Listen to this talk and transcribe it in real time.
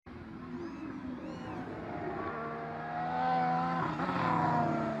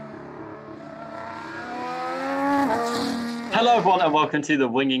Hello, everyone, and welcome to the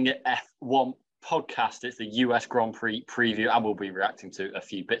Winging It F1 podcast. It's the US Grand Prix preview, and we'll be reacting to a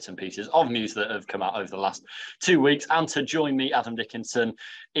few bits and pieces of news that have come out over the last 2 weeks. And to join me, Adam Dickinson,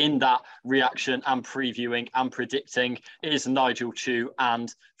 in that reaction and previewing and predicting is Nigel Chu,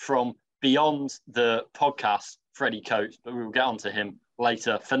 and from beyond the podcast, Freddie Coates, but we will get on to him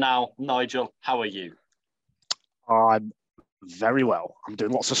later. For now, Nigel, how are you? I'm very well. I'm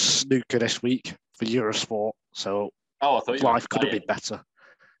doing lots of snooker this week for Eurosport, so I thought you life could have been better.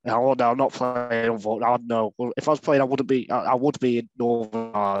 No, I'm not playing. No, if I was playing, I wouldn't be. I would be in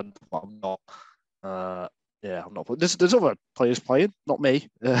Northern Ireland, but I'm not. I'm not. There's other players playing, not me.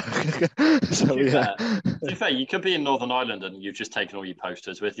 To be fair, you could be in Northern Ireland and you've just taken all your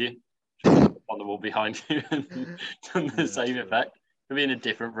posters with you, just on the wall behind you, and done the same effect. Could be in a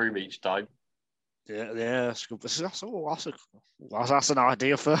different room each time. Yeah, that's good. That's an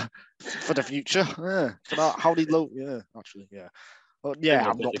idea for the future. Yeah, how do you look? Yeah, actually, yeah. But yeah,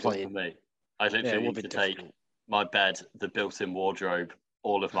 I'm not playing. For me. I literally need to take my bed, the built-in wardrobe,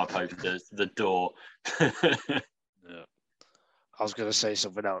 all of my posters, the door. Yeah. I was going to say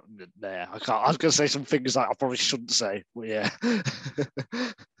something out there. I can't. I was going to say some things that I probably shouldn't say. But yeah.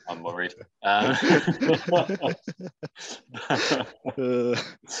 I'm worried. What's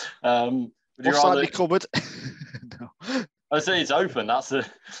that in the cupboard? No. I say it's open. That's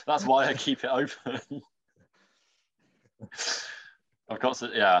why I keep it open. I've got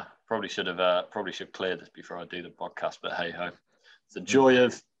to, probably should clear this before I do the podcast, but hey ho. It's the joy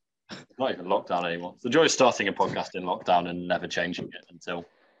of not even lockdown anymore. It's the joy of starting a podcast in lockdown and never changing it until,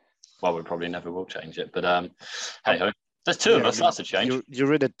 well, we probably never will change it. But hey ho. There's two of us, that's a change.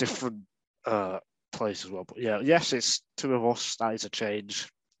 You're in a different place as well. But yeah, yes, it's two of us. That is a change.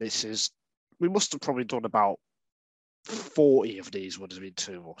 We must have probably done about 40 of these would have been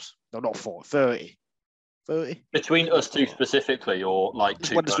two of us. No, not 40, 30. 30? Between us two specifically, or like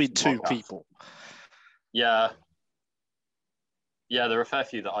two? When there's been two people. Yeah. Yeah, there are a fair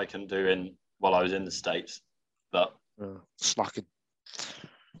few that I can do while I was in the States, but slacking.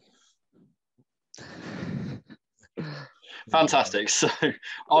 Fantastic. So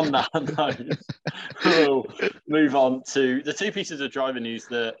on that note, we'll move on to the two pieces of driver news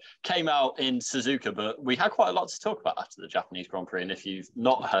that came out in Suzuka, but we had quite a lot to talk about after the Japanese Grand Prix. And if you've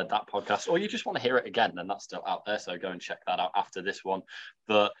not heard that podcast or you just want to hear it again, then that's still out there. So go and check that out after this one.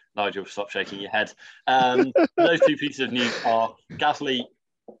 But Nigel, stop shaking your head. Those two pieces of news are Gasly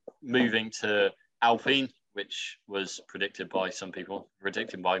moving to Alpine, which was predicted by some people,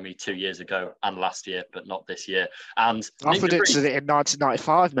 predicted by me 2 years ago and last year, but not this year. And I predicted it in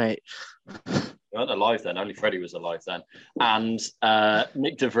 1995, mate. You weren't alive then. Only Freddie was alive then. And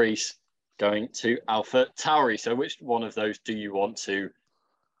Nick De Vries going to Alpha Tauri. So which one of those do you want to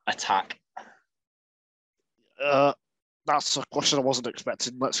attack? That's a question I wasn't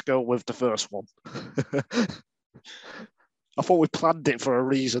expecting. Let's go with the first one. I thought we planned it for a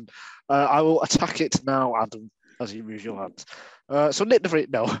reason. I will attack it now, Adam, as you move your hands. So Nick De Vries,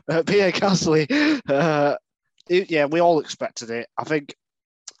 no. Pierre Gasly, we all expected it. I think,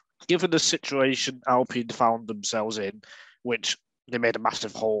 given the situation Alpine found themselves in, which they made a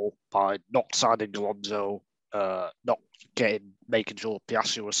massive hole by not signing Alonso, making sure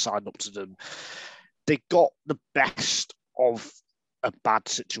Piastri was signed up to them, they got the best of a bad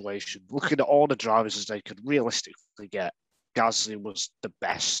situation. Looking at all the drivers as they could realistically get, Gasly was the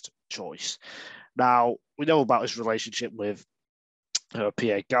best choice. Now, we know about his relationship with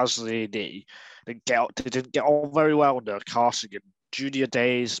Pierre Gasly. They didn't get on very well in their Karting and junior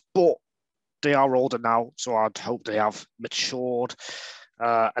days, but they are older now, so I'd hope they have matured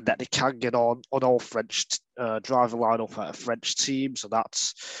and that they can get on all French driver lineup at a French team. So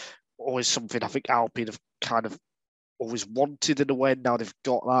that's always something I think Alpine have kind of always wanted in a way. Now they've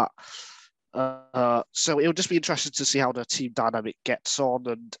got that. So it'll just be interesting to see how the team dynamic gets on.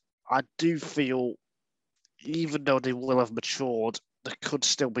 And I do feel, even though they will have matured, there could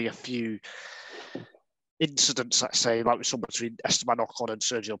still be a few incidents, let's say, like we saw between Esteban Ocon and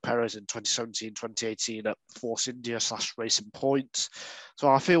Sergio Perez in 2017, 2018 at Force India / Racing Point. So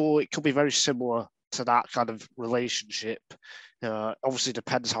I feel it could be very similar to that kind of relationship. Obviously,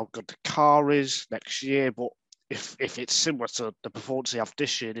 depends how good the car is next year, but if it's similar to the performance they have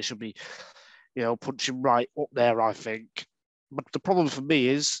this year, they should be, punching right up there, I think. But the problem for me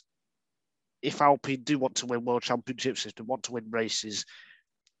is, if Alpine do want to win world championships, if they want to win races,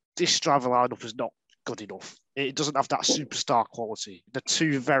 this driver lineup is not good enough. It doesn't have that superstar quality. They're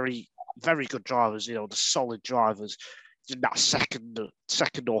two very, very good drivers, the solid drivers in that second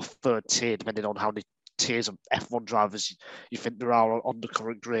or third tier, depending on how many tiers of F1 drivers you think there are on the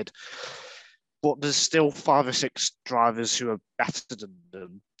current grid. but there's still 5 or 6 drivers who are better than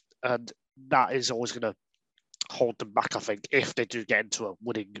them, and that is always going to hold them back, I think, if they do get into a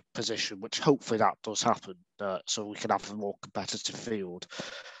winning position, which hopefully that does happen, so we can have a more competitive field.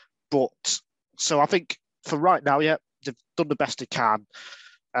 But so I think for right now, yeah, they've done the best they can.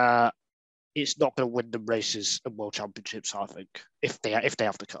 It's not going to win them races and world championships, I think, if they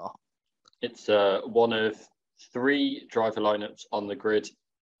have the car. It's one of 3 driver lineups on the grid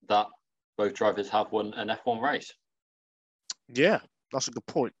that both drivers have won an F1 race. Yeah, that's a good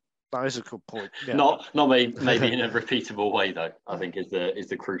point. That is a good point. Yeah. Not maybe in a repeatable way though. I think is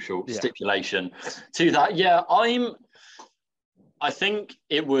the crucial stipulation to that. Yeah, I think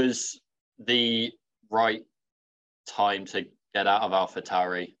it was the right time to get out of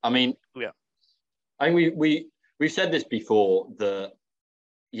AlphaTauri. I mean, I think we've said this before that,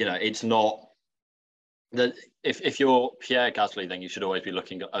 you know, it's not that if you're Pierre Gasly, then you should always be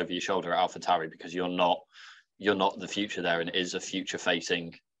looking over your shoulder at AlphaTauri because you're not the future there, and it is a future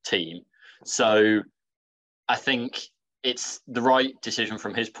facing team. So I think it's the right decision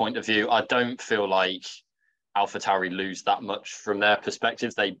from his point of view. I don't feel like AlphaTauri lose that much from their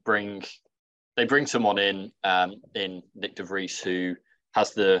perspective. They bring someone in Nick De Vries who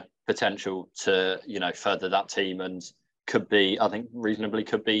has the potential to, you know, further that team and could be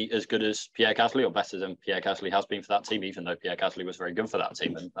as good as Pierre Gasly or better than Pierre Gasly has been for that team, even though Pierre Gasly was very good for that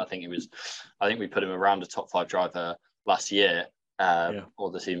team. And I think we put him around a top 5 driver last year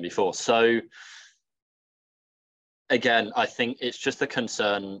or the season before. So again, I think it's just a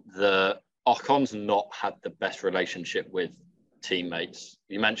concern that Ocon's not had the best relationship with teammates.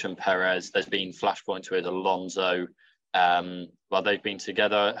 You mentioned Perez. There's been flashpoints with Alonso. Well, they've been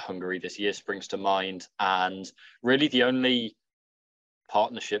together. Hungary this year springs to mind. And really the only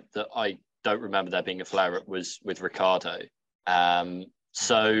partnership that I don't remember there being a flare-up was with Ricciardo.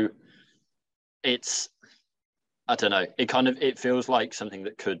 So it's, I don't know, it feels like something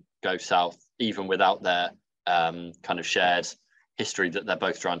that could go south even without their kind of shared history that they're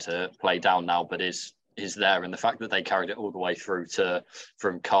both trying to play down now, but is there. And the fact that they carried it all the way through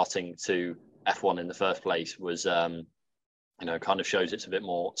from karting to F1 in the first place was, kind of shows it's a bit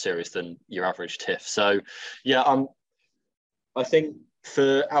more serious than your average TIFF. So, yeah, I think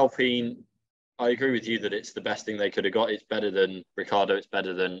for Alpine, I agree with you that it's the best thing they could have got. It's better than Ricciardo. It's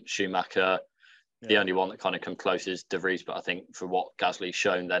better than Schumacher. Yeah. The only one that kind of come close is De Vries, but I think for what Gasly's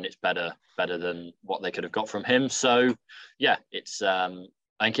shown, then it's better than what they could have got from him. So, yeah, it's I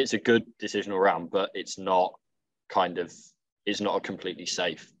think it's a good decision all around, but it's not a completely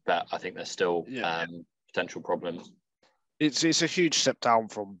safe bet. I think there's still potential problems. It's a huge step down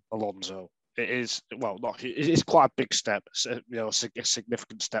from Alonso. It is, well, not it's quite a big step, a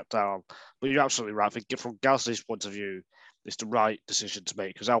significant step down. But you're absolutely right. I think from Gasly's point of view, it's the right decision to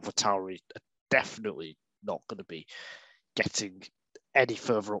make because AlphaTauri are definitely not going to be getting any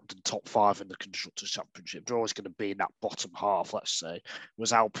further up than top 5 in the Constructors' Championship. They're always going to be in that bottom half, let's say.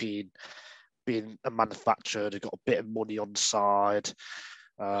 Whereas Alpine, being a manufacturer, they've got a bit of money on the side.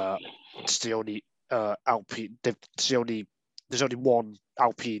 It's the only Alpine. There's only one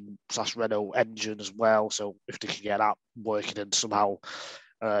Alpine/Renault engine as well. So if they can get that working and somehow,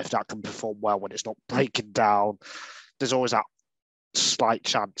 if that can perform well when it's not breaking down, there's always that slight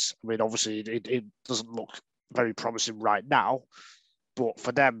chance. I mean, obviously, it doesn't look very promising right now, but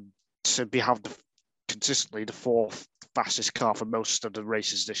for them to have consistently the 4th fastest car for most of the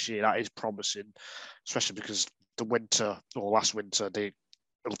races this year, that is promising, especially because last winter,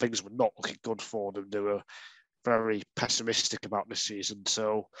 things were not looking good for them. They were very pessimistic about this season.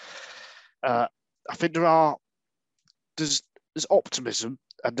 So I think there's optimism,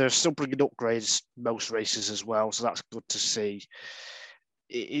 and they're still bringing upgrades most races as well. So that's good to see.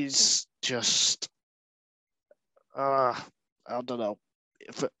 It is just, I don't know.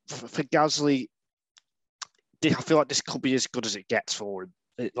 For Gasly, I feel like this could be as good as it gets for him.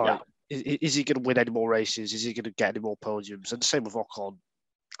 Is he going to win any more races? Is he going to get any more podiums? And the same with Ocon.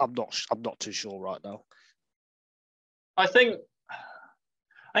 I'm not too sure right now. I think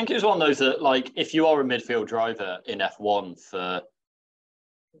it was one of those that, like, if you are a midfield driver in F1 for,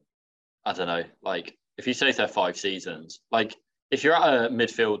 I don't know, like, if you stay there 5 seasons, like, if you're at a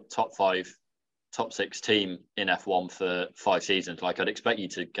midfield top 5, top 6 team in F1 for 5 seasons, like, I'd expect you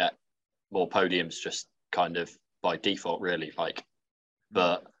to get more podiums just kind of by default, really. Like,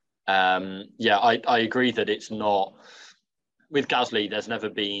 but I agree that it's not. With Gasly, there's never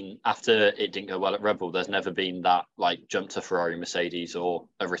been, after it didn't go well at Red Bull, there's never been that, like, jump to Ferrari, Mercedes, or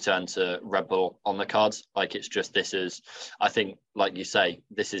a return to Red Bull on the cards. Like, it's just, this is, I think, like you say,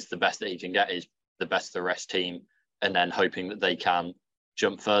 this is the best that he can get, is the best of the rest team, and then hoping that they can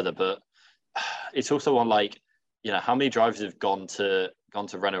jump further. But it's also on like, how many drivers have gone to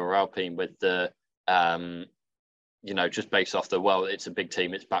Renault or Alpine with the just based off it's a big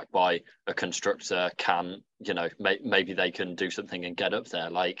team, it's backed by a constructor, maybe they can do something and get up there.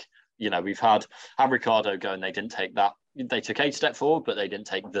 Like, we've had Ricciardo go and they didn't take that. They took a step forward, but they didn't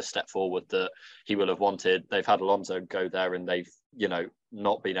take the step forward that he would have wanted. They've had Alonso go there and they've,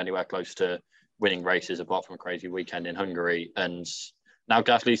 not been anywhere close to winning races apart from a crazy weekend in Hungary. And now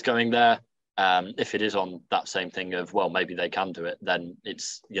Gasly's going there. If it is on that same thing of, well, maybe they can do it, then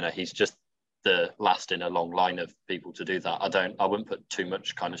it's, he's just the last in a long line of people to do that. I wouldn't put too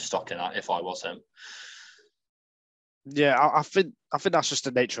much kind of stock in that if I was him. Yeah, I think that's just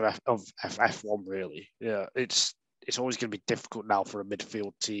the nature of F1, really. Yeah, it's always going to be difficult now for a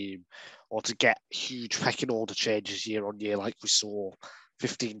midfield team or to get huge pecking order changes year on year like we saw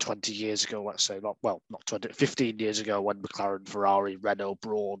 15, 20 years ago, let's say. Not 20, 15 years ago when McLaren, Ferrari, Renault,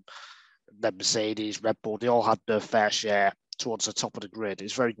 Brawn, then Mercedes, Red Bull, they all had their fair share towards the top of the grid.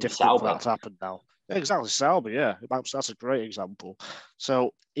 It's very difficult for that to happen now. Yeah, exactly, Sauber, yeah. That's a great example.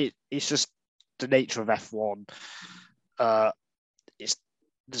 So it's just the nature of F1.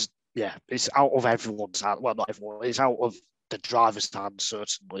 It's out of everyone's hand. Well, not everyone. It's out of the driver's hand,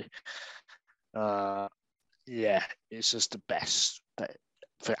 certainly. It's just the best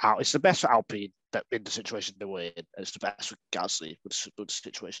it's the best for Alpine that in the situation they were in. It's the best for Gasly with the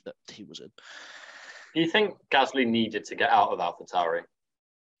situation that he was in. Do you think Gasly needed to get out of AlphaTauri?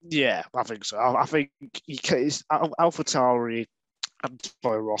 Yeah, I think so. I think AlphaTauri and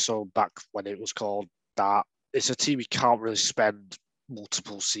Toro Rosso back when it was called that. It's a team you can't really spend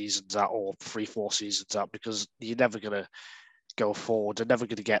multiple seasons at or 3-4 seasons at because you're never going to go forward. They're never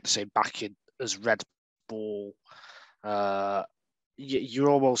going to get the same backing as Red Bull. You're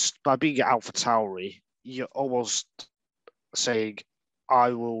almost, by being at AlphaTauri, you're almost saying,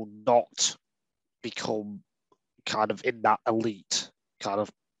 I will not become kind of in that elite kind of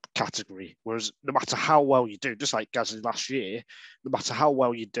category. Whereas no matter how well you do, just like Gasly last year, no matter how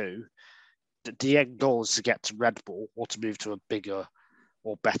well you do, the end goal is to get to Red Bull or to move to a bigger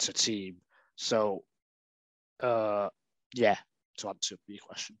or better team. So, to answer your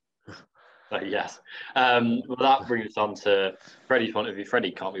question. Yes. Well, that brings us on to Freddie's point of view.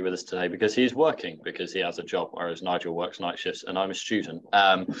 Freddie can't be with us today because he's working, because he has a job, whereas Nigel works night shifts and I'm a student.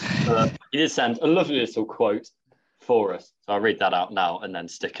 He did send a lovely little quote for us. So I'll read that out now and then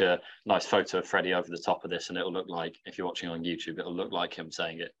stick a nice photo of Freddie over the top of this, and it'll look like, if you're watching on YouTube, it'll look like him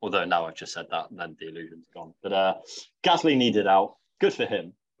saying it. Although now I've just said that, and then the illusion's gone. But Gasly needed out. Good for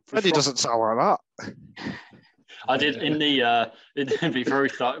him. Freddie doesn't sound like that. I did in the before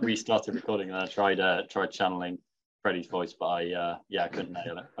we started recording, and I tried channeling Freddie's voice, but I couldn't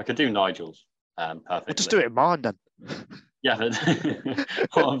nail it. I could do Nigel's perfectly. We'll just do it in mine then. Yeah, but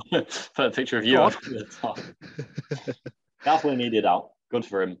put a picture of you on the top. Gasly needed out. Good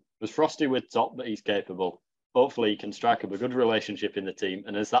for him. Was frosty with top, but he's capable. Hopefully, he can strike up a good relationship in the team,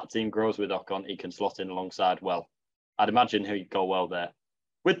 and as that team grows with Ocon, he can slot in alongside well. I'd imagine he'd go well there.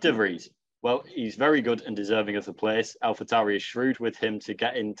 With De Vries, well, he's very good and deserving of the place. AlphaTauri is shrewd with him to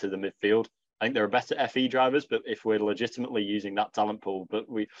get into the midfield. I think there are better FE drivers, but if we're legitimately using that talent pool,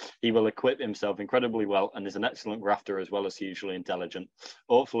 he will equip himself incredibly well and is an excellent grafter as well as hugely intelligent.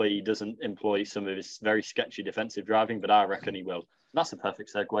 Hopefully he doesn't employ some of his very sketchy defensive driving, but I reckon he will. That's a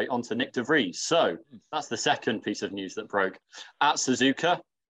perfect segue onto Nick De Vries. So that's the second piece of news that broke at Suzuka.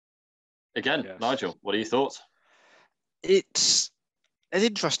 Again, yes. Nigel, what are your thoughts? It's an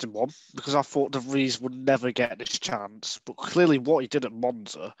interesting one because I thought De Vries would never get this chance, but clearly what he did at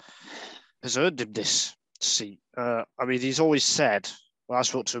Monza has earned him this seat. He's always said, when I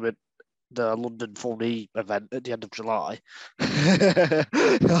spoke to him at the London Formula E event at the end of July, I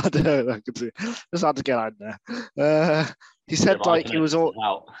don't know, just had to get out there. He said he was all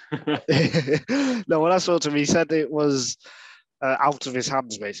out. No, when I spoke to him, he said it was out of his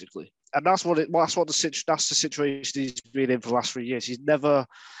hands, basically. And that's the situation he's been in for the last 3 years.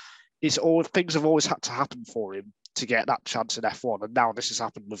 Things have always had to happen for him to get that chance in F1, and now this has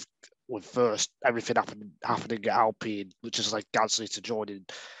happened with first everything happening at Alpine, which is like Gasly to join in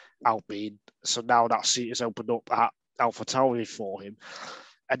Alpine. So now that seat has opened up at AlphaTauri for him,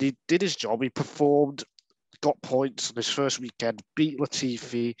 and he did his job. He performed, got points on his first weekend, beat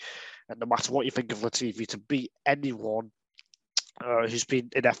Latifi, and no matter what you think of Latifi, to beat anyone who's been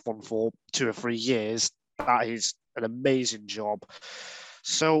in F1 for 2 or 3 years, that is an amazing job.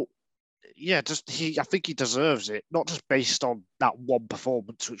 So, I think he deserves it, not just based on that one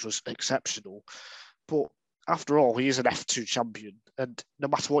performance, which was exceptional, but after all, he is an F2 champion. And no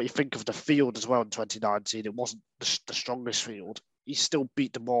matter what you think of the field as well in 2019, it wasn't the strongest field. he still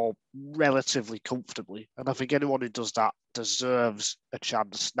beat them all relatively comfortably. And I think anyone who does that deserves a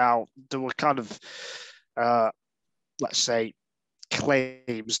chance. Now, there were kind of, let's say,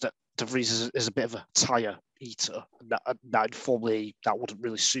 claims that De Vries is a bit of a tyre eater, and that in Formula E, that wouldn't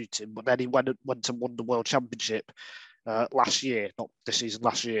really suit him. But then he went and won the World Championship last year, not this season,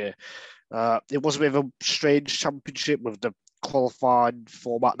 last year. It was a bit of a strange championship with the qualifying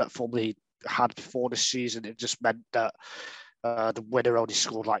format that Formula E had before this season. It just meant that the winner only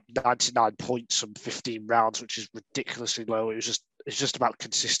scored like 99 points from 15 rounds, which is ridiculously low. It's just about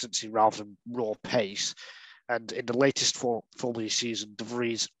consistency rather than raw pace. And in the latest Formula E season, De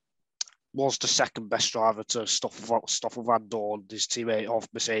Vries was the second best driver to Stoffel Vandoorne, his teammate of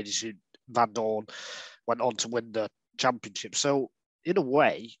Mercedes, who Vandoorne went on to win the championship. So in a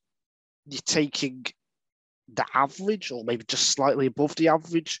way, you're taking the average, or maybe just slightly above the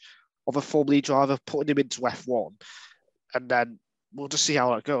average of a Formula E driver, putting him into F1, and then we'll just see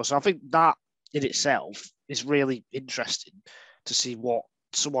how that goes. So I think that in itself is really interesting to see what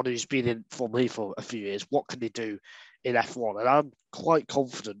someone who's been in Formula E for a few years, what can they do in F1? And I'm quite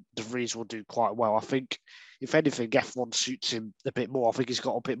confident De Vries will do quite well. I think, if anything, F1 suits him a bit more. I think he's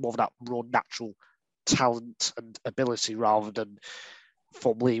got a bit more of that raw natural talent and ability rather than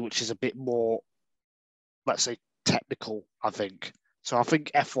Formula E, which is a bit more, let's say, technical, I think. So I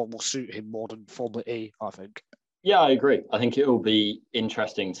think F1 will suit him more than Formula E, I think. Yeah, I agree. I think it will be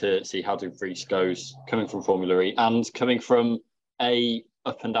interesting to see how De Vries goes coming from Formula E and coming from a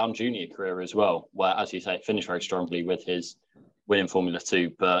up and down junior career as well, where, as you say, it finished very strongly with his win in Formula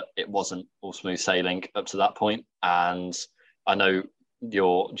 2, but it wasn't all smooth sailing up to that point. And I know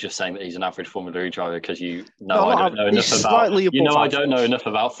you're just saying that he's an average Formula E driver because I don't know enough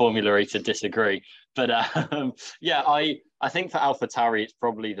about Formula E to disagree. But yeah, I think for AlphaTauri, it's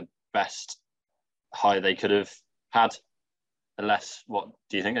probably the best hire they could have had. Unless, what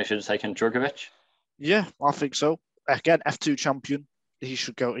do you think they should have taken Drugovich? Yeah, I think so. Again, F2 champion. He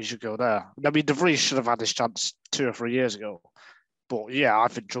should go there. I mean, De Vries should have had his chance 2 or 3 years ago. But yeah, I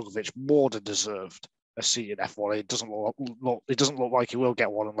think Drugovich more than deserved a seat in F1. It doesn't look like he will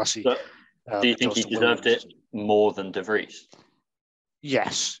get one unless he. Do you think he deserved it more than De Vries?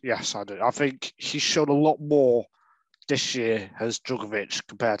 Yes, I do. I think he showed a lot more this year as Drugovich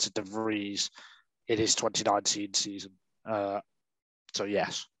compared to De Vries in his 2019 season. So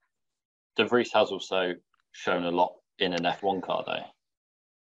yes. De Vries has also shown a lot in an F1 car, though.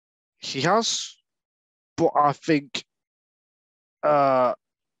 He has, but I think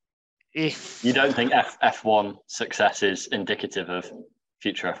if you don't think F1 success is indicative of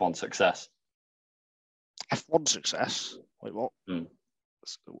future F1 success. F1 success? Wait, what?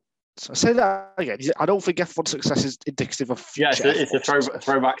 So say that again. I don't think F1 success is indicative of future. Yeah, it's a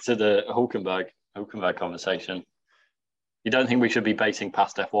throwback to the Hulkenberg conversation. You don't think we should be basing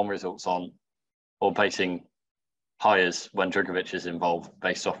past F1 results on, or basing hires when Drugovich is involved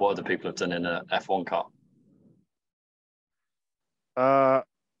based off what other people have done in an F1 car?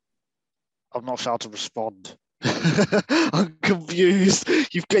 I'm not sure how to respond. I'm confused.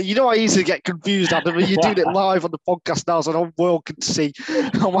 You know I easily get confused, Adam. You're doing it live on the podcast now, so the whole world can see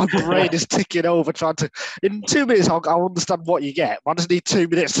how my brain is ticking over. In 2 minutes, I'll understand what you get. I just need 2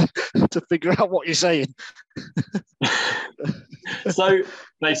 minutes to figure out what you're saying. So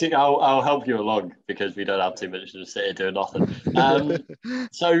basically, I'll help you along because we don't have 2 minutes to just sit here doing nothing.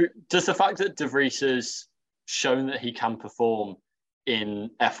 So does the fact that De Vries has shown that he can perform in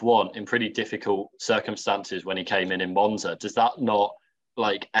F1 in pretty difficult circumstances when he came in Monza, does that not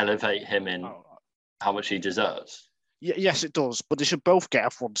elevate him in how much he deserves? Yes, it does. But they should both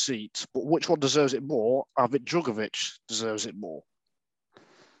get F1 seats. But which one deserves it more? I think Drugovich deserves it more.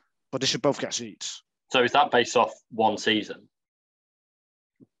 But they should both get seats. So is that based off one season?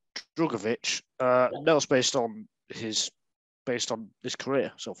 Drugovich, no, it's based on his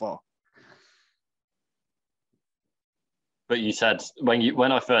career so far. But you said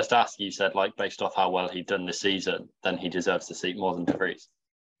when I first asked, you said based off how well he'd done this season, then he deserves the seat more than De Vries.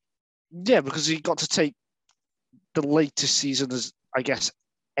 Yeah, because he got to take the latest season as, I guess,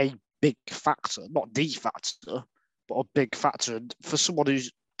 a big factor, not the factor, but a big factor. And for someone who's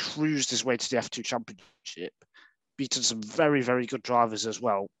cruised his way to the F2 Championship, beaten some very, very good drivers as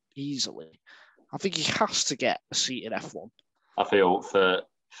well, easily, I think he has to get a seat in F1. I feel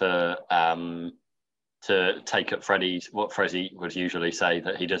to take up what Freddie would usually say,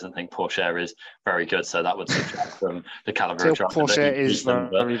 that he doesn't think Pourchaire is very good, so that would subtract from the calibre of driver. Pourchaire is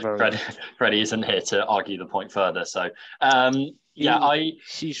very, very Freddie isn't here to argue the point further. So,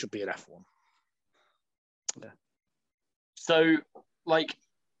 he should be an F1. Yeah. So,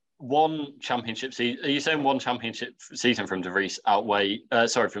 one championship season. Are you saying one championship season from De Vries from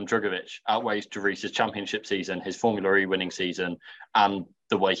Drugovich outweighs De Vries' championship season, his Formula E winning season, and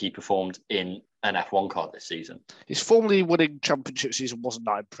the way he performed in an F1 car this season? His Formula E winning championship season wasn't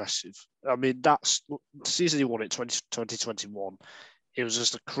that impressive. I mean, that's the season he won it, 2021. It was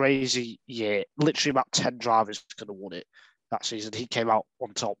just a crazy year. Literally about 10 drivers could have won it that season. He came out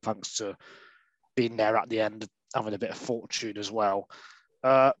on top thanks to being there at the end, having a bit of fortune as well.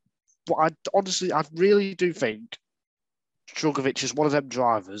 But I really do think Drugovich is one of them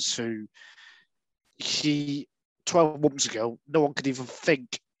drivers who 12 months ago, no one could even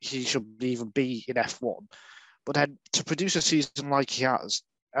think he should even be in F1. But then to produce a season like he has,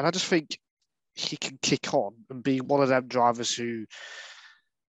 and I just think he can kick on and be one of them drivers who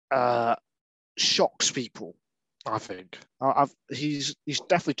shocks people. I think he's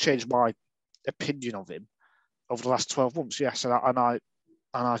definitely changed my opinion of him over the last 12 months. Yes, and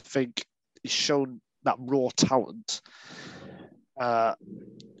I think he's shown that raw talent,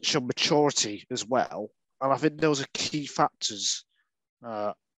 shown maturity as well, and I think those are key factors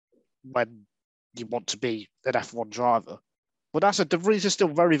when you want to be an F1 driver. But that's De Vries is still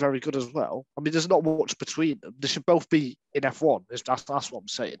very, very good as well. I mean, there's not much between them. They should both be in F1. That's what I'm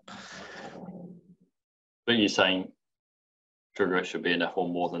saying. But you're saying Drugovich should be in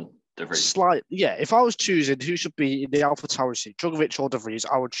F1 more than De Vries? Yeah. If I was choosing who should be in the AlphaTauri seat, Drugovich or De Vries,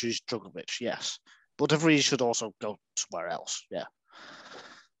 I would choose Drugovich, yes. But De Vries should also go somewhere else, yeah.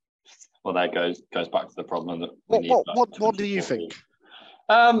 Well, that goes back to the problem that what do you think?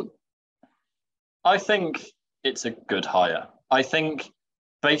 I think it's a good hire. I think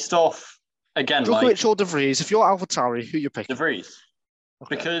based off, again, Drugovich or De Vries, if you're AlphaTauri, who you picking? De Vries.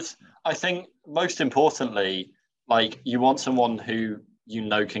 Okay. Because I think most importantly, you want someone who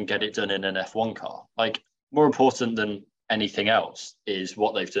can get it done in an F1 car. More important than anything else is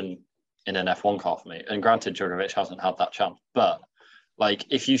what they've done in an F1 car for me. And granted, Drugovich hasn't had that chance. But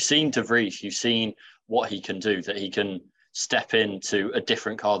if you've seen De Vries, you've seen what he can do, that he can step into a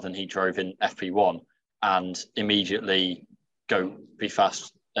different car than he drove in FP1 and immediately go be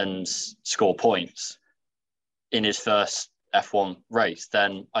fast and score points in his first F1 race,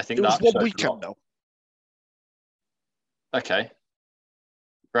 then I think that was one weekend though. Okay.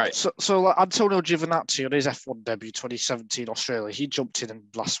 Right. So Antonio Giovinazzi on his F1 debut 2017 Australia, he jumped in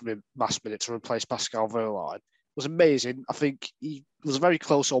last minute to replace Pascal Wehrlein. It was amazing. I think he was very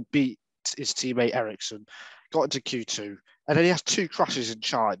close or beat his teammate Ericsson, got into Q2, and then he has 2 crashes in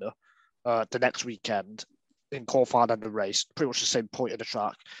China the next weekend in qualifying and the race, pretty much the same point in the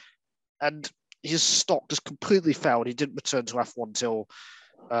track. And his stock just completely fell. He didn't return to F1 until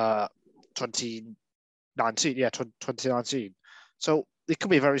 2019. Yeah, 2019. So it could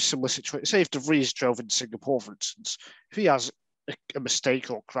be a very similar situation. Say if De Vries drove in Singapore, for instance, if he has a mistake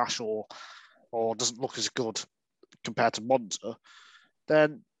or crash or doesn't look as good compared to Monza,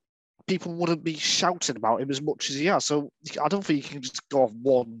 then people wouldn't be shouting about him as much as he has. So I don't think you can just go off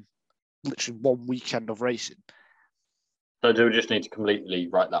literally one weekend of racing. So do we just need to completely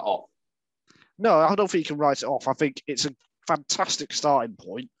write that off? No, I don't think you can write it off. I think it's a fantastic starting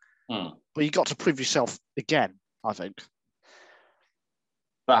point, but you got to prove yourself again, I think.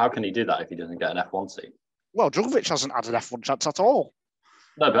 But how can he do that if he doesn't get an F1 seat? Well, Drugovich hasn't had an F1 chance at all.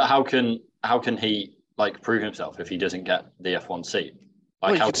 No, but how can he prove himself if he doesn't get the F1 seat?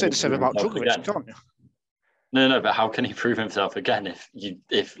 You could say the same about Drugovich, can't you? No, but how can he prove himself again if he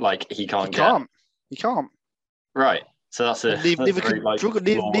can't get? He can't. Right. So that's a neither can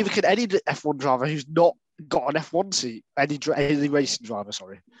any F1 driver who's not got an F1 seat. Any racing driver,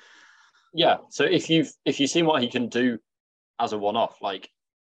 sorry. Yeah. So if you've seen what he can do as a one-off,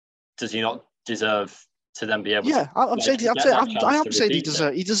 does he not deserve to then be able? Yeah, to, I am saying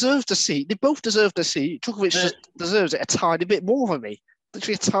he deserves the seat. They both deserve the seat. Drugovich just deserves it a tiny bit more than me.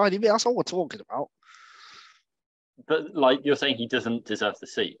 Literally a tiny bit. That's all we're talking about. But you're saying he doesn't deserve the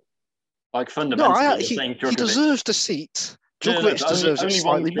seat. Fundamentally, he deserves the seat. Drugovich deserves it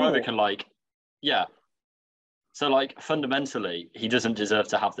slightly more. Yeah. So fundamentally, he doesn't deserve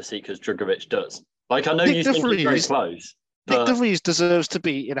to have the seat because Drugovich does. I know you think he's very close. Nick De Vries deserves to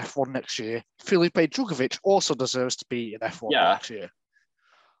be in F1 next year. Filipe Drugovich also deserves to be in F1 next year.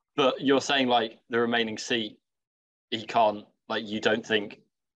 But you're saying the remaining seat, he can't. You don't think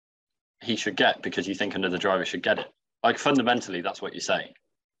he should get because you think another driver should get it. Fundamentally, that's what you're saying.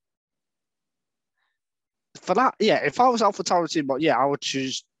 For that, yeah. If I was AlphaTauri team, but I would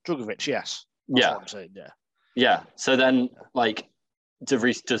choose Drugovich. Yes. That's what I'm saying. Yeah. Yeah. So then, De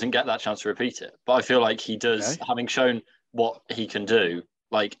Vries doesn't get that chance to repeat it, but I feel like he does, having shown what he can do.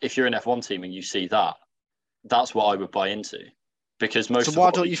 If you're an F1 team and you see that, that's what I would buy into. because most. So of why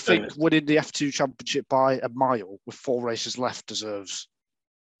what don't you he's done think winning the F2 Championship by a mile with 4 races left deserves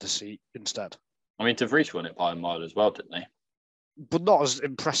the seat instead? I mean, De Vries won it by a mile as well, didn't he? But not as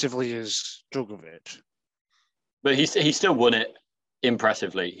impressively as Djokovic. But he still won it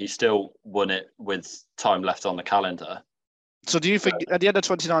impressively. He still won it with time left on the calendar. So do you think, at the end of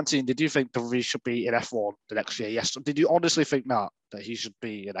 2019, did you think De Vries should be in F1 the next year? Yes. Did you honestly think that he should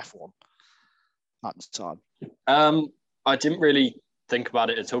be in F1 at the time? I didn't really think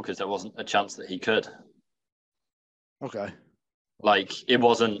about it at all because there wasn't a chance that he could. Okay. Like, it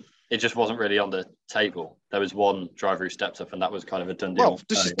just wasn't really on the table. There was one driver who stepped up and that was kind of a done deal. Well,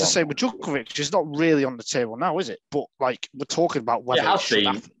 this is the same with Djokovic. It's not really on the table now, is it? But, like, we're talking about whether it should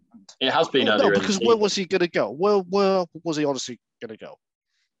happen. It has been earlier. No, because where was he going to go? Where was he honestly going to go?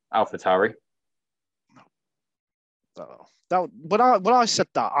 AlphaTauri. When I said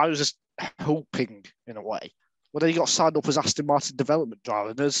that, I was just hoping, in a way. When he got signed up as Aston Martin development driver,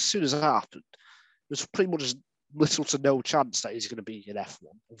 and as soon as that happened, there's pretty much little to no chance that he's going to be in F1,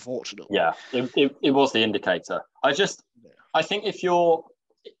 unfortunately. Yeah, it was the indicator. I think if you're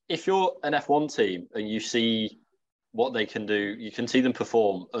an F1 team and you see what they can do, you can see them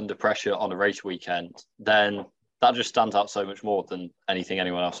perform under pressure on a race weekend, then that just stands out so much more than anything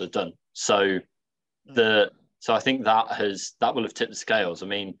anyone else has done. So I think that will have tipped the scales. I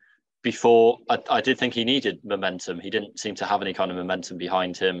mean, before I did think he needed momentum. He didn't seem to have any kind of momentum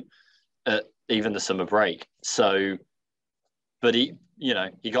behind him at even the summer break. So, but he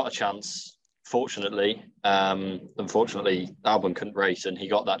got a chance. Fortunately, unfortunately, Albon couldn't race, and he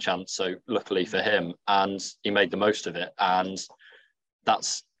got that chance. So, luckily for him, and he made the most of it. And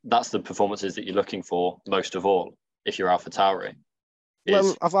that's the performances that you're looking for most of all if you're AlphaTauri.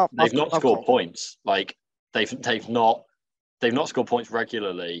 They've not scored points. Like they've not scored points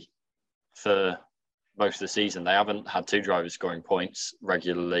regularly for most of the season. They haven't had 2 drivers scoring points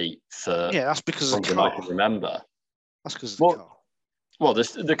regularly for that's because of the car. I can remember. That's because of the car. Well,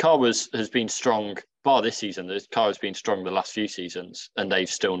 the car has been strong, bar this season. The car has been strong the last few seasons, and they've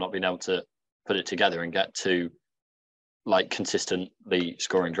still not been able to put it together and get to like consistently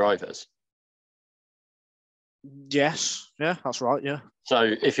scoring drivers. Yes, yeah, that's right, yeah.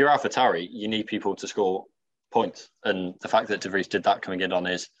 So if you're AlphaTauri, you need people to score points, and the fact that De Vries did that coming in on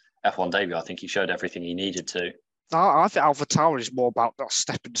his F1 debut, I think he showed everything he needed to. I think AlphaTauri is more about that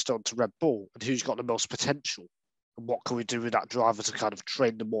stepping stone to Red Bull and who's got the most potential. And what can we do with that driver to kind of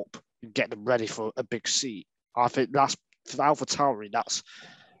train them up and get them ready for a big seat? I think that's for AlphaTauri,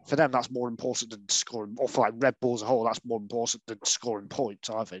 for them, that's more important than scoring, or for like Red Bull as a whole, that's more important than scoring points,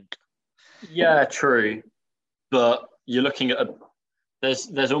 I think. Yeah, true. But you're looking at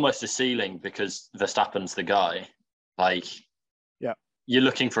there's almost a ceiling because Verstappen's the guy. Like, yeah, you're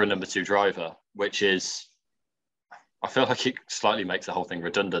looking for a number 2 driver, which is, I feel like it slightly makes the whole thing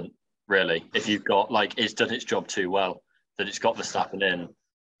redundant, really. If you've got, like, it's done its job too well, that it's got Verstappen in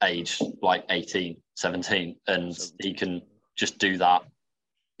age like 18, 17, and he can just do that.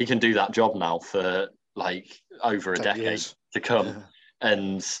 He can do that job now for like over a decade to come. Yeah.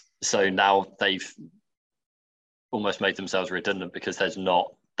 And so now they've almost made themselves redundant because there's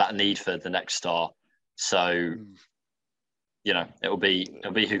not that need for the next star. So, it'll be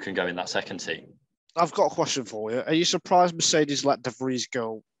who can go in that second team. I've got a question for you. Are you surprised Mercedes let De Vries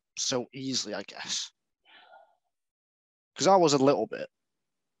go so easily, I guess? Because I was a little bit.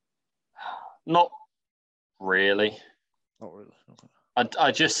 Not really. Not really. Okay.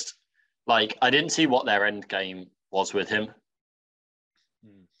 I just, like, I didn't see what their end game was with him.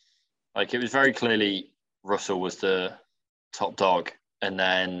 Like, it was very clearly Russell was the top dog. And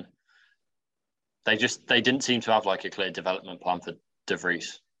then they didn't seem to have, like, a clear development plan for De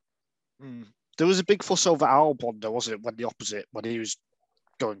Vries. There was a big fuss over Albon, though, wasn't it, when he was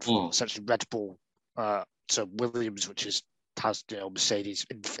going from essentially Red Bull to Williams, which has Mercedes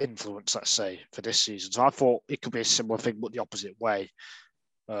influence, let's say, for this season. So I thought it could be a similar thing, but the opposite way,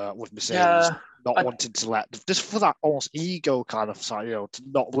 with Mercedes not wanting to let, just for that almost ego kind of side, to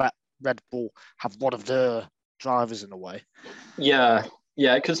not let Red Bull have one of their drivers in a way. Yeah,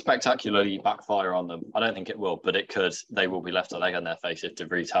 it could spectacularly backfire on them. I don't think it will, but it could. They will be left a leg on their face if De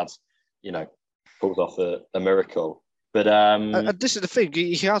Vries has, pulls off a miracle. But and this is the thing,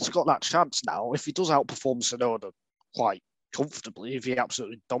 he has got that chance now. If he does outperform Tsunoda quite comfortably, if he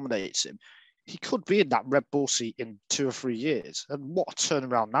absolutely dominates him, he could be in that Red Bull seat in 2 or 3 years. And what a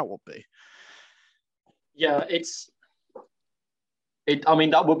turnaround that would be. Yeah, I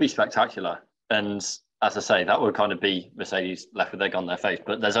mean, that would be spectacular. And as I say, that would kind of be Mercedes left with egg on their face.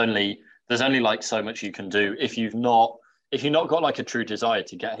 But there's only like so much you can do if you've not got like a true desire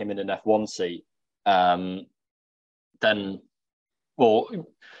to get him in an F1 seat. Then or,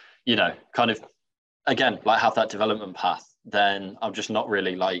 kind of, again, like have that development path, then I'm just not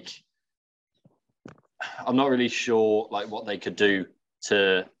really I'm not really sure like what they could do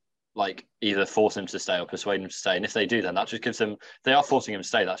to like either force him to stay or persuade him to stay. And if they do, then that just gives them, they are forcing him to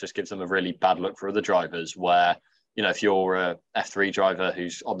stay. That just gives them a really bad look for other drivers where, if you're a F3 driver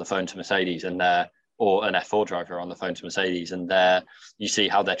who's on the phone to Mercedes or an F4 driver on the phone to Mercedes and you see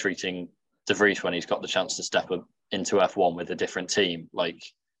how they're treating De Vries when he's got the chance to step up into F1 with a different team, like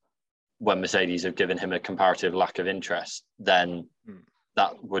when Mercedes have given him a comparative lack of interest, then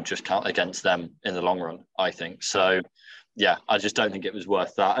that would just count against them in the long run, I think. So, yeah, I just don't think it was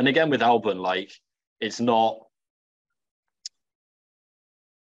worth that. And again, with Albon, like, it's not...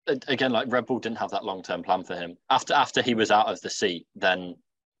 Again, like, Red Bull didn't have that long-term plan for him. After he was out of the seat, then,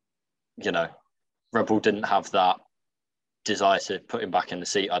 Red Bull didn't have that desire to put him back in the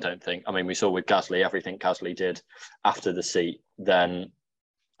seat, I don't think. I mean, we saw with Gasly, everything Gasly did after the seat, then...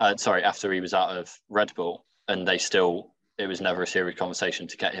 after he was out of Red Bull, and it was never a serious conversation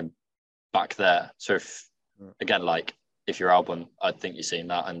to get him back there. So if you're Albon, I think you're seeing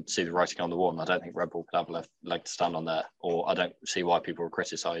that and see the writing on the wall. And I don't think Red Bull could have a left leg to stand on there, or I don't see why people will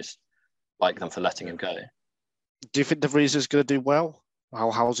criticise them for letting him go. Do you think De Vries is going to do well?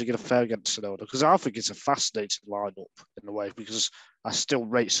 How's he going to fare against Tsunoda? Because I think it's a fascinating lineup in a way, because I still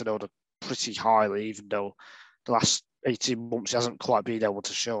rate Tsunoda pretty highly, even though the last 18 months he hasn't quite been able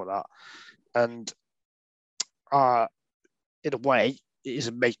to show that. And in a way, it is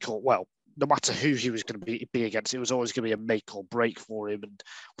a make or, well, no matter who he was going to be against, it was always going to be a make or break for him. And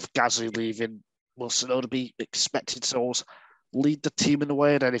with Gasly leaving, will Tsunoda be expected to always lead the team in a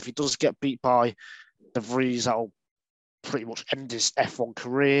way? And then if he does get beat by De Vries, that'll pretty much end his F1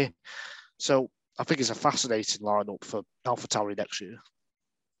 career. So I think it's a fascinating lineup for AlphaTauri next year.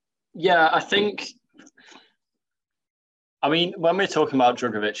 Yeah, I think... I mean, when we're talking about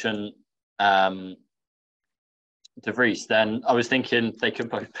Drugovich and De Vries, then I was thinking they could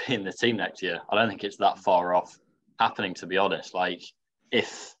both be in the team next year. I don't think it's that far off happening, to be honest. Like,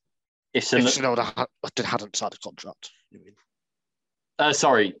 if Tsunoda hadn't signed a contract, you mean?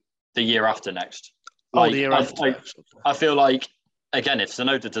 Sorry, the year after next. The year after. I feel like, again, if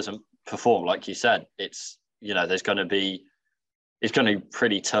Tsunoda doesn't perform, like you said, it's going to be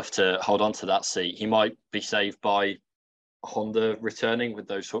pretty tough to hold on to that seat. He might be saved by Honda returning with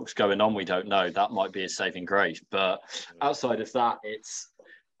those talks going on. We don't know. That might be a saving grace. But outside of that,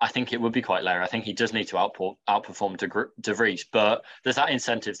 I think it would be quite low. I think he does need to outperform De Vries. But there's that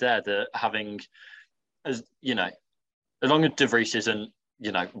incentive there that as long as De Vries isn't,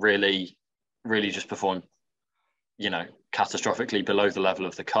 really, really just perform, catastrophically below the level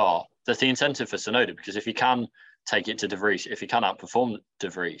of the car, there's the incentive for Tsunoda, because if he can take it to De Vries, if he can outperform De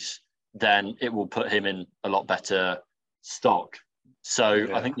Vries, then it will put him in a lot better stock. So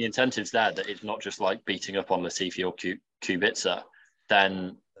yeah. I think the incentive's there, that it's not just like beating up on Latifi or Kubica.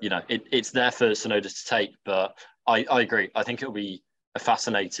 Then, it's there for Tsunoda to take. But I agree. I think it'll be a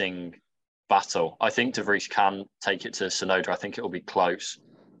fascinating battle. I think De Vries can take it to Tsunoda. I think it'll be close.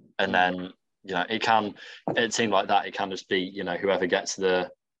 And then, it seemed like that. It can just be, who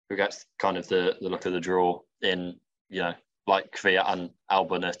gets kind of the look of the draw in, like Kvyat and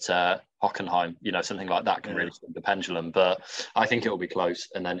Albon at Hockenheim, something like that can really swing the pendulum. But I think it will be close,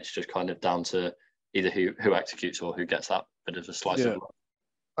 and then it's just kind of down to either who executes or who gets that bit of a slice of luck.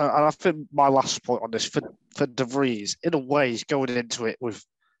 And I think my last point on this, for De Vries, in a way, he's going into it with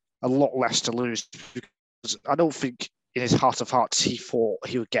a lot less to lose, because I don't think in his heart of hearts he thought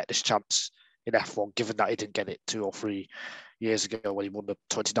he would get this chance in F1, given that he didn't get it 2 or 3 years ago when he won the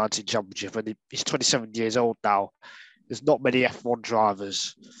 2019 championship. And he's 27 years old now. There's not many F1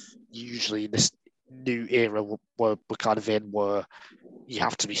 drivers usually in this new era we're kind of in, where you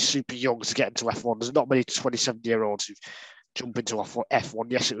have to be super young to get into F1. There's not many 27-year-olds who jump into F1.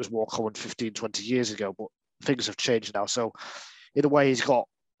 Yes, it was more common 15, 20 years ago, but things have changed now. So in a way, he's got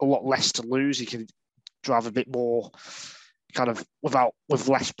a lot less to lose. He can drive a bit more kind of with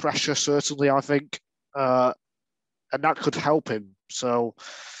less pressure, certainly, I think. And that could help him. So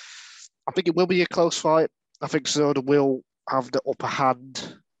I think it will be a close fight. I think Tsunoda will have the upper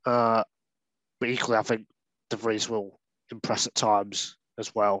hand. But equally, I think De Vries will impress at times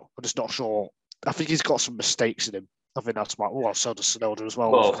as well. I'm just not sure. I think he's got some mistakes in him. I think that's smart. Well, so does Tsunoda as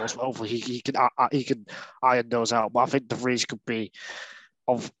well. Of course, but hopefully he can iron those out. But I think De Vries could be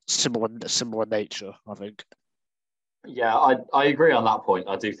of similar nature, I think. Yeah, I agree on that point.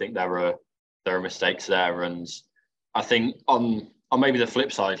 I do think there are mistakes there, and I think on maybe the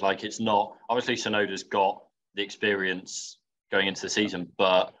flip side, like, it's not obviously Tsunoda's got the experience going into the season,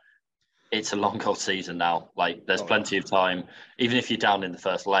 but it's a long old season now. Like, there's plenty of time, even if you're down in the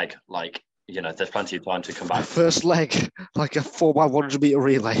first leg. Like, there's plenty of time to come back. First leg, like a 4x100 meter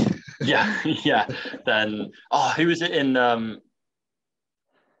relay. Yeah. Then, who was it in? No,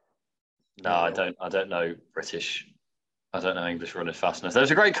 I don't know British. I don't know English runners fast enough. There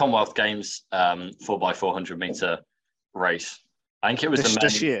was a great Commonwealth Games 4x400 meter race. I think it was the men's.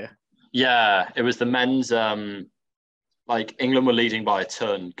 This year. Yeah, it was the men's. Like, England were leading by a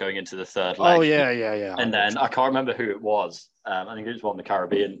ton going into the third leg. Oh yeah. And then I can't remember who it was. I think it was one of the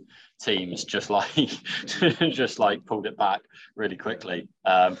Caribbean teams. Just like pulled it back really quickly.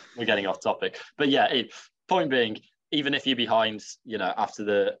 We're getting off topic, but yeah. Point being, even if you're behind, after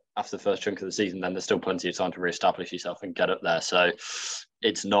the first chunk of the season, then there's still plenty of time to reestablish yourself and get up there. So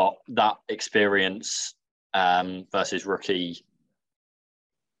it's not that experience versus rookie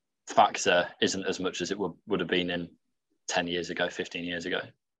factor isn't as much as it would have been in 10 years ago, 15 years ago.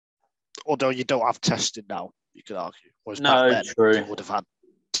 Although you don't have testing now, you could argue. Whereas no, back then, true. You would have had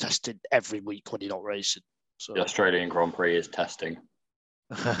testing every week when you're not racing. So. The Australian Grand Prix is testing.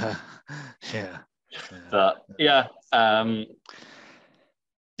 Yeah. But yeah, I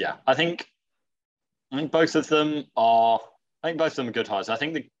think both of them are good hires. I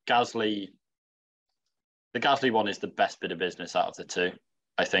think the Gasly one is the best bit of business out of the two.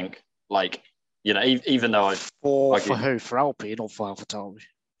 I think, even though for who? For Alpine or for AlphaTauri?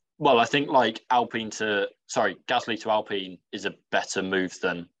 Well, I think Gasly to Alpine is a better move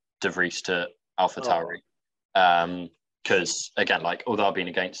than De Vries to AlphaTauri. Because again, although I've been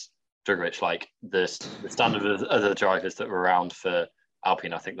against Drugovich, the standard of other drivers that were around for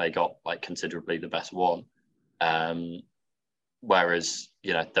Alpine, I think they got considerably the best one. Whereas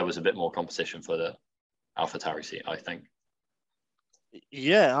there was a bit more competition for the AlphaTauri seat, I think.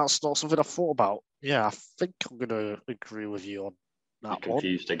 Yeah, that's not something I thought about. Yeah, I think I'm going to agree with you on that one.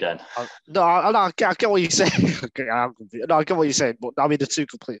 Confused again. I get what you're saying. I'm confused. No, I get what you're saying, but I mean, they're two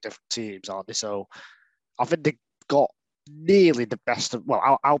completely different teams, aren't they? So I think they got nearly the best of.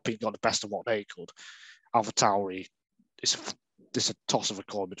 Well, Alpine got the best of what they could. AlphaTauri, it's a toss of a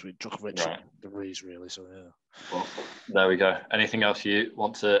coin between Drugovich and De Vries, really. So yeah. Well, there we go. Anything else you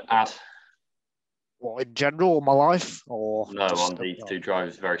want to add? What, in general, in my life, or no, on these two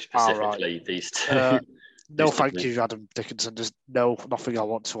drivers very specifically? Right. These two. No, thank you, Adam Dickinson. There's nothing I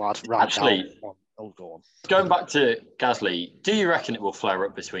want to add right Actually, now. Go on. Going back to Gasly, do you reckon it will flare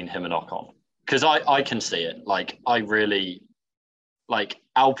up between him and Ocon? Because I can see it. I really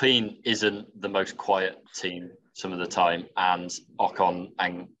Alpine isn't the most quiet team some of the time, and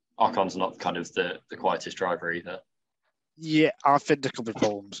Ocon's not kind of the quietest driver either. Yeah, I think there could be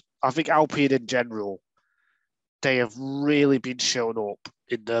problems. I think Alpine in general, they have really been shown up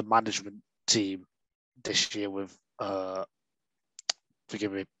in the management team this year with,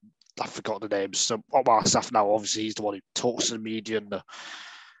 forgive me, I forgot the names. So my staff now, obviously, he's the one who talks to the media and the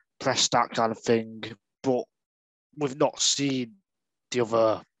press, that kind of thing. But we've not seen the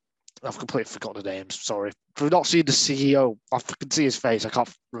other. I've completely forgotten the names. Sorry, we've not seen the CEO. I can see his face. I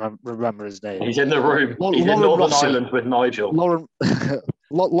can't remember his name. He's in the room. He's in Northern Ireland with Nigel.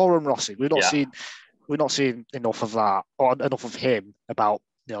 Lauren Rossi. We've not seen enough of that or enough of him about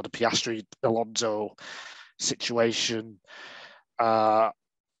the Piastri Alonso situation. I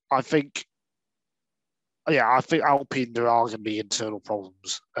think Alpine, there are going to be internal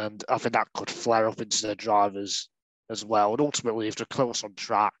problems, and I think that could flare up into their drivers as well. And ultimately, if they're close on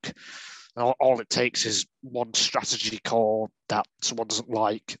track, all it takes is one strategy call that someone doesn't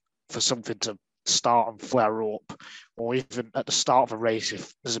like for something to start and flare up, or even at the start of a race,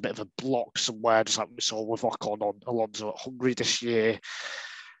 if there's a bit of a block somewhere, just like we saw with Ocon on Alonso at Hungary this year.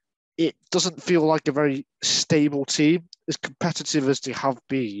 It doesn't feel like a very stable team. As competitive as they have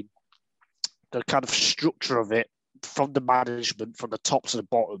been, the kind of structure of it, from the management, from the top to the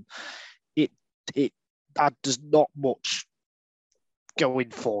bottom, there's not much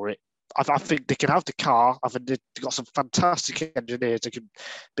going for it. I think they can have the car. I think they've got some fantastic engineers. They can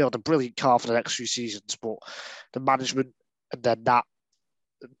build a brilliant car for the next few seasons, but the management and then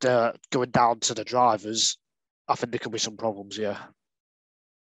going down to the drivers, I think there could be some problems, yeah.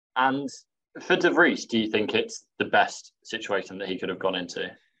 And for De Vries, do you think it's the best situation that he could have gone into?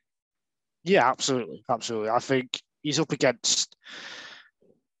 Yeah, absolutely. Absolutely. I think he's up against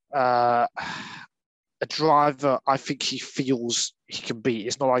a driver I think he feels he can beat.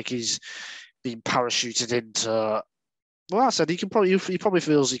 It's not like he's being parachuted into... Well, I said he probably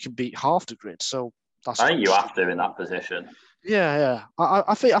feels he can beat half the grid. So that's... I think you have to in that position. Yeah.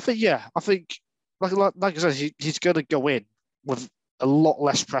 I think, like I said, he's going to go in with a lot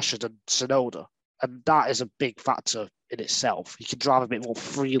less pressure than Tsunoda, and that is a big factor in itself. He can drive a bit more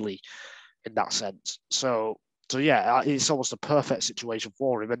freely in that sense. So yeah, it's almost a perfect situation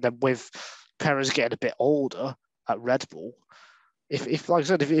for him. And then with Perez getting a bit older at Red Bull, if like I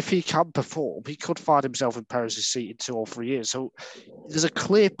said, if he can perform, he could find himself in Perez's seat in 2 or 3 years. So there's a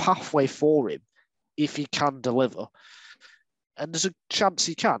clear pathway for him if he can deliver. And there's a chance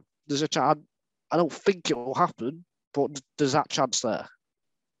he can. There's a chance. I don't think it will happen, but there's that chance there.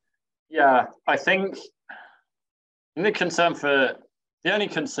 Yeah, I think the only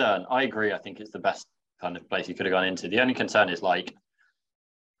concern, I agree, I think it's the best kind of place he could have gone into. The only concern is like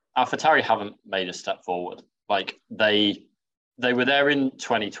AlphaTauri haven't made a step forward. Like they were there in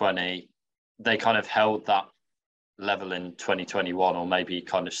 2020. They kind of held that level in 2021, or maybe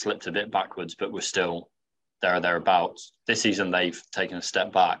kind of slipped a bit backwards, but were still there or thereabouts. This season, they've taken a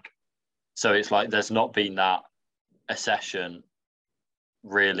step back. So it's like there's not been that accession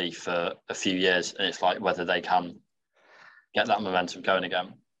really for a few years. And it's like whether they can get that momentum going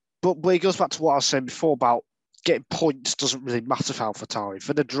again. But it goes back to what I was saying before about getting points doesn't really matter for AlphaTauri.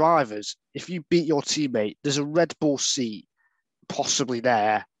 For the drivers, if you beat your teammate, there's a Red Bull seat possibly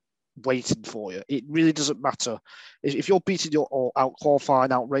there waiting for you. It really doesn't matter. If you're beating or out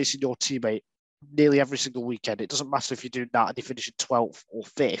qualifying, out racing your teammate nearly every single weekend, it doesn't matter if you're doing that and you finish in 12th or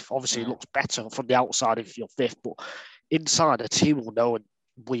 5th. Obviously, it looks better from the outside if you're 5th, but inside, a team will know, and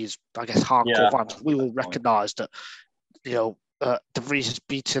we as, I guess, hardcore fans, we will recognise that, you know, De Vries is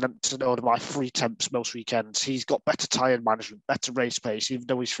beating Tsunoda by 3/10 most weekends. He's got better tyre management, better race pace, even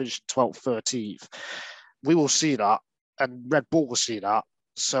though he's finished 12th, 13th. We will see that, and Red Bull will see that.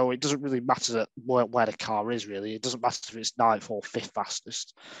 So it doesn't really matter where the car is, really. It doesn't matter if it's 9th or 5th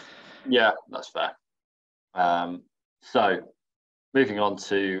fastest. Yeah, that's fair. So moving on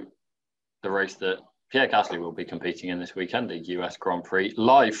to the race that Pierre Gasly will be competing in this weekend, the US Grand Prix,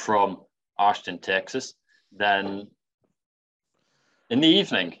 live from Austin, Texas. Then in the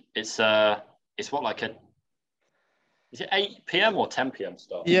evening, it's what, like is it 8 p.m. or 10 p.m.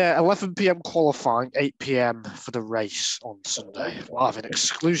 start? Yeah, 11 p.m. qualifying, 8 p.m. for the race on Sunday. Live and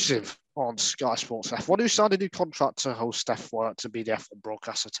exclusive on Sky Sports F1, who signed a new contract to host F1 to be the F1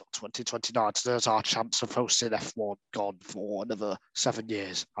 broadcaster until 2029. So there's our chance of hosting F1 gone for another 7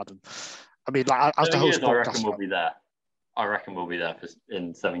 years, Adam. I mean, like, as the host broadcaster, I reckon we'll be there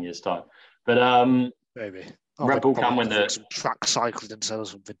in 7 years' time. But maybe. Red Bull can win some track cycling and so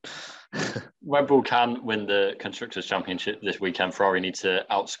something. Red Bull can win the Constructors' Championship this weekend. Ferrari need to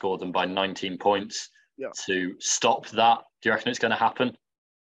outscore them by 19 points to stop that. Do you reckon it's going to happen?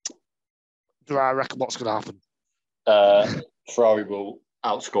 Do I reckon what's going to happen? Ferrari will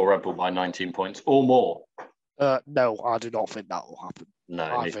outscore Red Bull by 19 points or more. No, I do not think that will happen.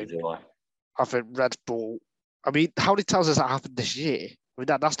 No, neither do I. I think Red Bull. I mean, how many times has that happened this year? I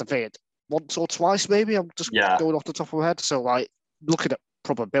mean, that's the thing. Once or twice, maybe. I'm just going off the top of my head. So, like, looking at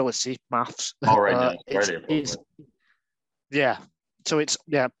probability, maths. Bahrain, yeah. So it's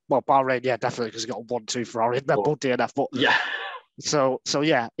well, Bahrain, definitely, because you got 1-2 Ferrari and Red Bull DNF. But So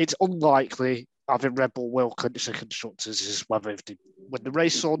yeah, it's unlikely. I think Red Bull will clinch the constructors. Is whether if they win the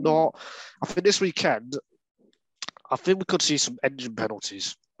race or not. I think this weekend, we could see some engine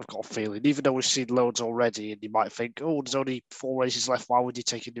penalties. I've got a feeling, even though we've seen loads already, and you might think, oh, there's only 4 races left. Why would you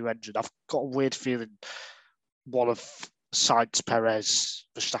take a new engine? I've got a weird feeling one of Sainz, Perez,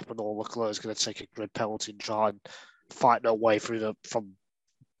 Verstappen, or Leclerc is going to take a grid penalty and try and fight their way through from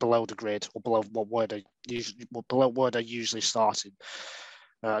below the grid or below where they're usually starting,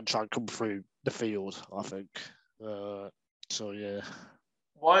 and try and come through the field. I think. So yeah.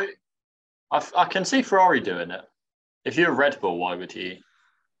 Why? I can see Ferrari doing it. If you're Red Bull, why would you?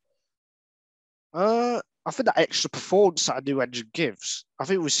 I think that extra performance that a new engine gives. I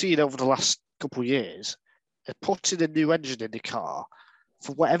think we've seen over the last couple of years, putting a new engine in the car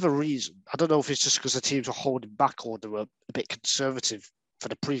for whatever reason. I don't know if it's just because the teams are holding back or they were a bit conservative for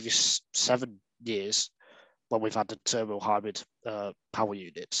the previous 7 years when we've had the turbo hybrid power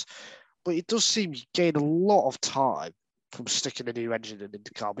units. But it does seem you gain a lot of time from sticking a new engine in the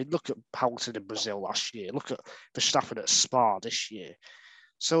car. I mean, look at Hamilton in Brazil last year. Look at Verstappen at Spa this year.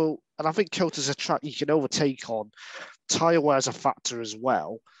 So, and I think Kota's a track you can overtake on. Tyre wear's a factor as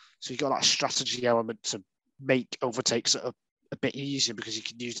well. So you've got that strategy element to make overtakes a bit easier because you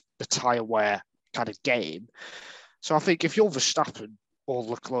can use the tyre wear kind of game. So I think if you're Verstappen or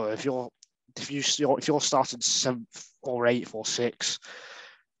Leclerc, if you're starting 7th or 8th or 6th,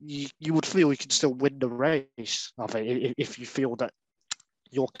 you would feel you can still win the race. I think if you feel that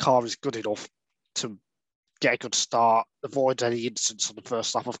your car is good enough to get a good start, avoid any incidents on the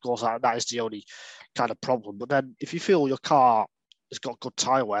first lap. Of course, that is the only kind of problem. But then if you feel your car has got good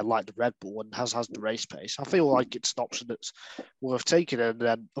tyre wear like the Red Bull and has the race pace, I feel like it's an option that's worth taking. And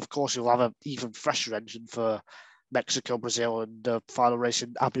then, of course, you'll have an even fresher engine for Mexico, Brazil, and the final race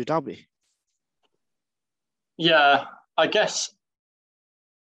in Abu Dhabi. Yeah, I guess.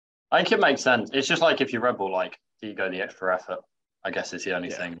 I think it makes sense. It's just like if you're Red Bull, like, do you go the extra effort? I guess is the only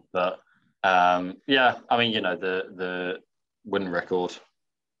thing. But yeah, I mean, the win record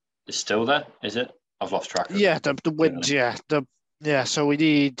is still there, is it? I've lost track of it. Yeah, the wins, so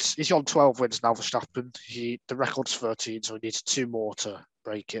he's on 12 wins now, Verstappen. The record's 13, so he needs 2 more to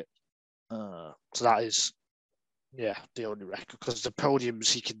break it. So that is, the only record, because the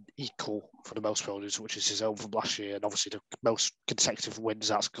podiums he can equal for the most podiums, which is his own from last year, and obviously the most consecutive wins,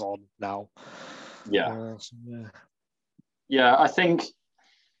 that's gone now. Yeah. Yeah, I think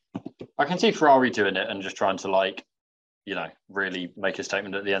I can see Ferrari doing it and just trying to really make a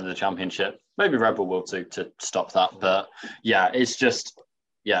statement at the end of the championship. Maybe Red Bull will too, to stop that. But yeah, it's just,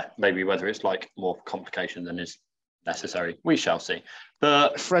 maybe whether it's like more complication than is necessary. We shall see.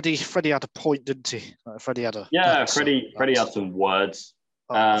 But Freddie had a point, didn't he? Freddie had a... Freddie had some words.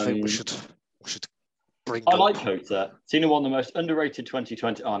 I think we should bring I like COTA. Cena won the most underrated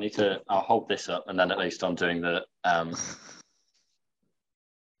 2020. I'll hold this up and then at least I'm doing the...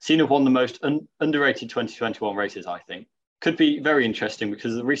 Cena won the most underrated 2021 races, I think. Could be very interesting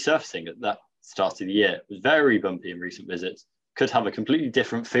because the resurfacing at that start of the year was very bumpy in recent visits. Could have a completely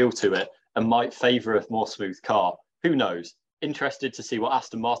different feel to it and might favour a more smooth car. Who knows? Interested to see what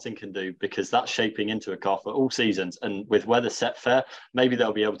Aston Martin can do because that's shaping into a car for all seasons. And with weather set fair, maybe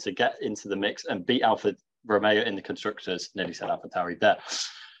they'll be able to get into the mix and beat Alfa Romeo in the constructors. Nearly said AlphaTauri there.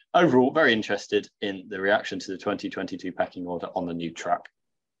 Overall, very interested in the reaction to the 2022 pecking order on the new track.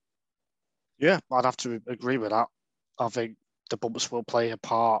 Yeah, I'd have to agree with that. I think the bumps will play a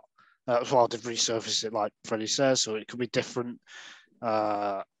part. As well, they've resurfaced it, like Freddie says, so it could be different.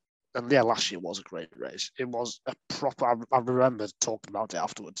 And last year was a great race. It was a proper, I remember talking about it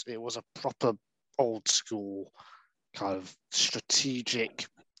afterwards. It was a proper old school kind of strategic,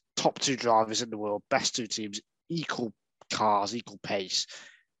 top 2 drivers in the world, best 2 teams, equal cars, equal pace.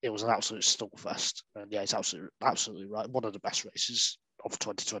 It was an absolute slugfest. And it's absolutely right. One of the best races of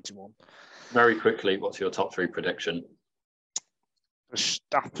 2021. Very quickly, what's your top 3 prediction?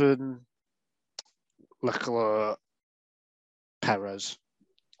 Verstappen, Leclerc, Perez.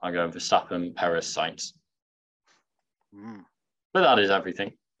 I'm going Verstappen, Perez, Sainz. But that is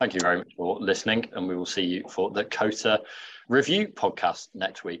everything. Thank you very much for listening, and we will see you for the COTA review podcast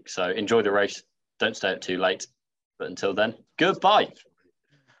next week. So enjoy the race. Don't stay up too late. But until then, goodbye.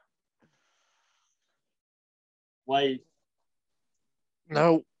 Wait.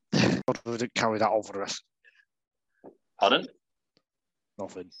 No. God, we didn't carry that over the rest. Pardon?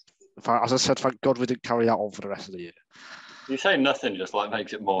 Nothing. As I said, thank God we didn't carry that on for the rest of the year. You say nothing just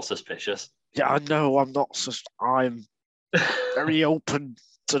makes it more suspicious. Yeah, I know. I'm very open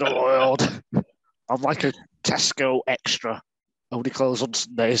to the world. I'm like a Tesco extra. Only close on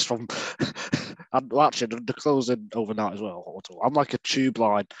Sundays from... and actually, they're closing overnight as well. I'm like a tube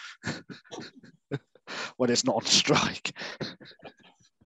line when it's not on strike.